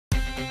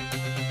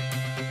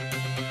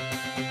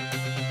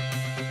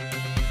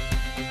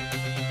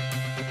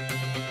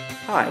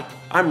Hi,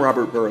 I'm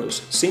Robert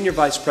Burrows, Senior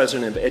Vice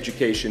President of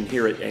Education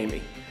here at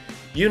AAMI.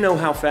 You know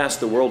how fast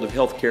the world of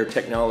healthcare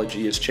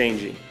technology is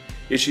changing.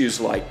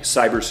 Issues like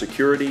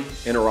cybersecurity,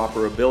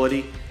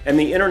 interoperability, and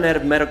the Internet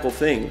of Medical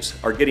Things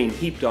are getting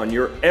heaped on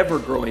your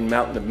ever-growing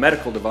mountain of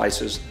medical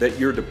devices that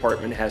your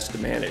department has to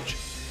manage.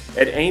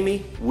 At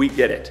AAMI, we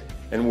get it,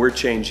 and we're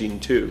changing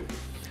too.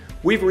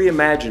 We've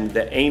reimagined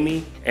the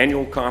AAMI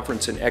Annual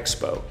Conference and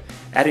Expo,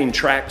 adding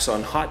tracks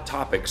on hot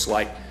topics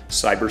like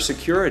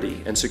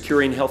cybersecurity and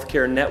securing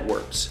healthcare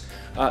networks,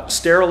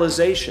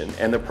 sterilization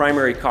and the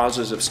primary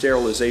causes of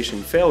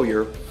sterilization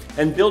failure,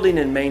 and building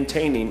and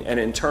maintaining an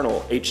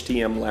internal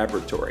HTM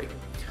laboratory.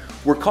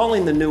 We're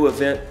calling the new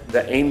event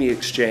the AAMI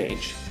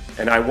Exchange,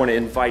 and I want to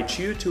invite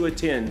you to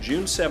attend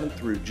June 7th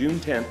through June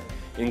 10th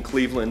in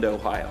Cleveland,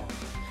 Ohio.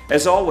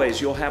 As always,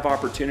 you'll have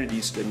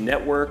opportunities to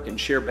network and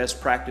share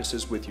best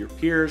practices with your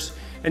peers,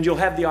 and you'll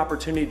have the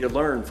opportunity to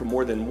learn from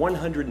more than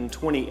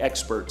 120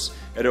 experts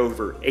at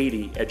over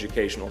 80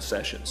 educational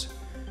sessions.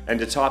 And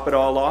to top it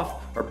all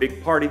off, our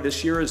big party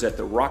this year is at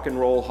the Rock and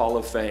Roll Hall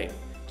of Fame.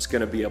 It's going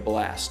to be a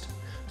blast.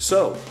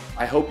 So,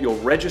 I hope you'll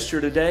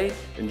register today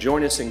and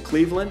join us in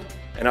Cleveland,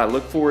 and I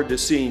look forward to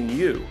seeing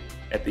you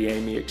at the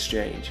AAMI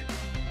Exchange.